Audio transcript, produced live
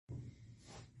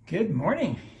Good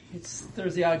morning. It's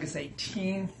Thursday, August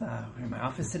 18th. We're in my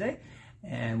office today,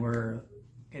 and we're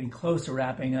getting close to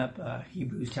wrapping up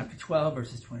Hebrews chapter 12,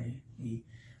 verses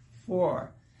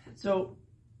 24. So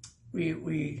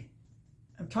we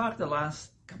have talked the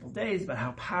last couple of days about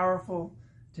how powerful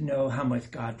to know how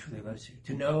much God truly loves you,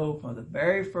 to know for the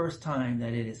very first time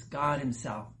that it is God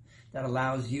himself that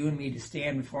allows you and me to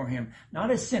stand before him,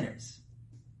 not as sinners,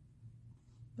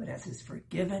 but as his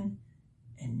forgiven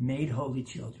and made holy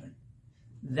children.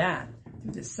 That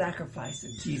through the sacrifice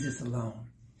of Jesus alone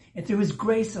and through his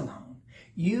grace alone,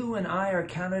 you and I are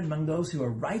counted among those who are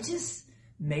righteous,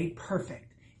 made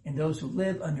perfect, and those who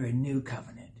live under a new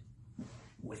covenant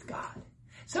with God.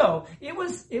 So it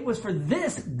was for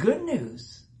this good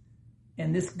news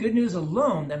and this good news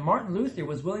alone that Martin Luther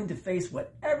was willing to face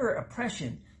whatever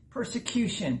oppression,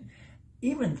 persecution,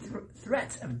 even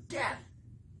threats of death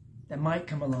that might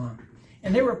come along.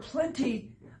 And there were plenty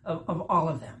of all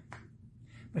of them.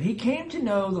 But he came to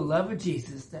know the love of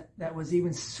Jesus that was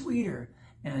even sweeter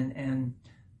and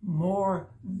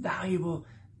more valuable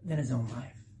than his own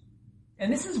life.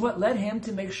 And this is what led him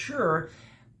to make sure,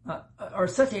 or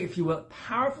such a, if you will,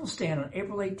 powerful stand on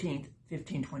April 18th,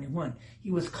 1521.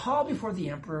 He was called before the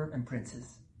emperor and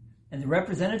princes and the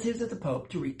representatives of the Pope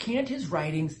to recant his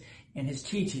writings and his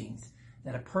teachings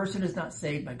that a person is not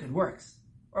saved by good works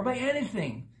or by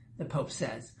anything the Pope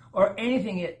says, or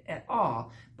anything at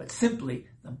all, but simply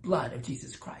the blood of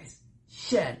Jesus Christ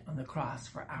shed on the cross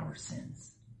for our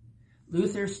sins.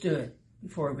 Luther stood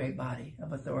before a great body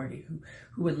of authority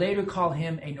who would later call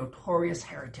him a notorious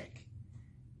heretic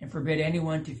and forbid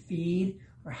anyone to feed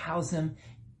or house him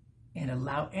and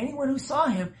allow anyone who saw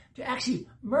him to actually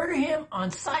murder him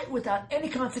on sight without any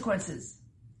consequences.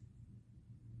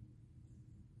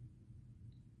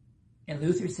 And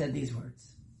Luther said these words.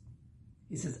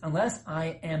 He says, unless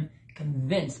I am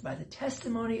convinced by the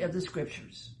testimony of the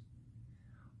scriptures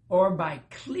or by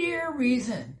clear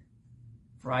reason,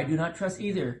 for I do not trust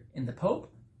either in the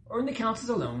Pope or in the councils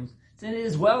alone, since it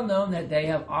is well known that they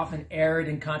have often erred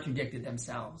and contradicted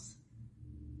themselves.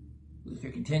 Luther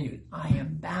continued, I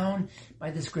am bound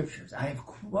by the scriptures. I have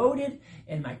quoted,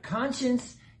 and my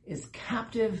conscience is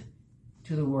captive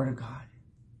to the word of God.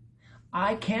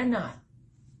 I cannot,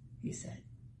 he said,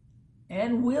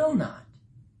 and will not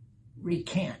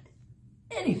recant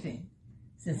anything,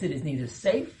 since it is neither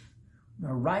safe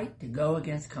nor right to go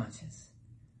against conscience.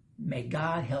 May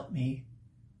God help me.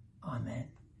 Amen.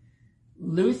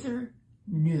 Luther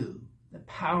knew the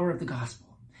power of the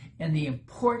gospel and the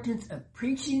importance of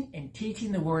preaching and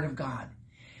teaching the word of God.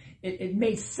 It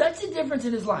made such a difference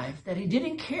in his life that he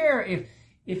didn't care if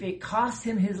it cost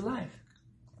him his life.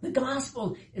 The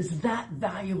gospel is that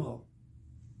valuable.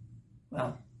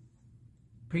 Well,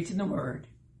 preaching the word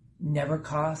never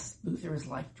cost Luther his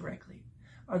life directly,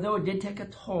 although it did take a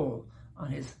toll on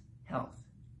his health.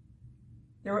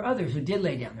 There were others who did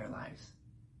lay down their lives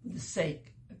for the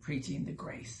sake of preaching the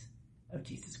grace of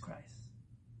Jesus Christ.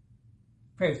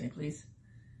 Pray with me, please.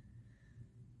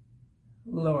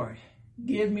 Lord,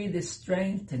 give me the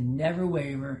strength to never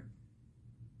waver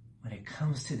when it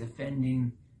comes to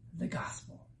defending the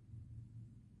gospel,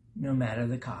 no matter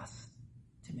the cost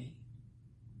to me.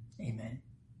 Amen.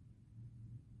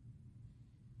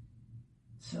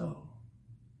 So,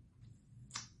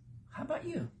 how about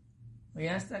you? We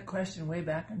asked that question way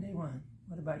back on day one.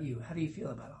 What about you? How do you feel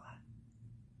about all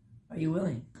that? Are you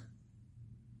willing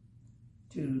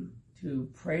to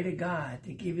pray to God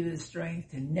to give you the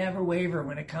strength to never waver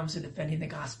when it comes to defending the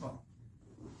gospel,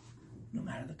 no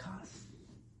matter the cost?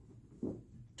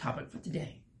 Topic for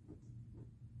today.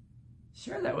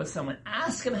 Share that with someone.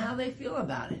 Ask them how they feel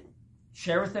about it.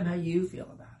 Share with them how you feel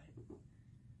about it.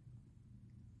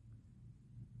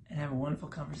 And have a wonderful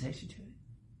conversation to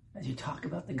it as you talk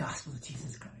about the gospel of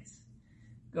Jesus Christ.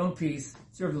 Go in peace.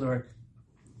 Serve the Lord.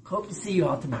 Hope to see you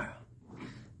all tomorrow.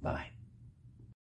 Bye.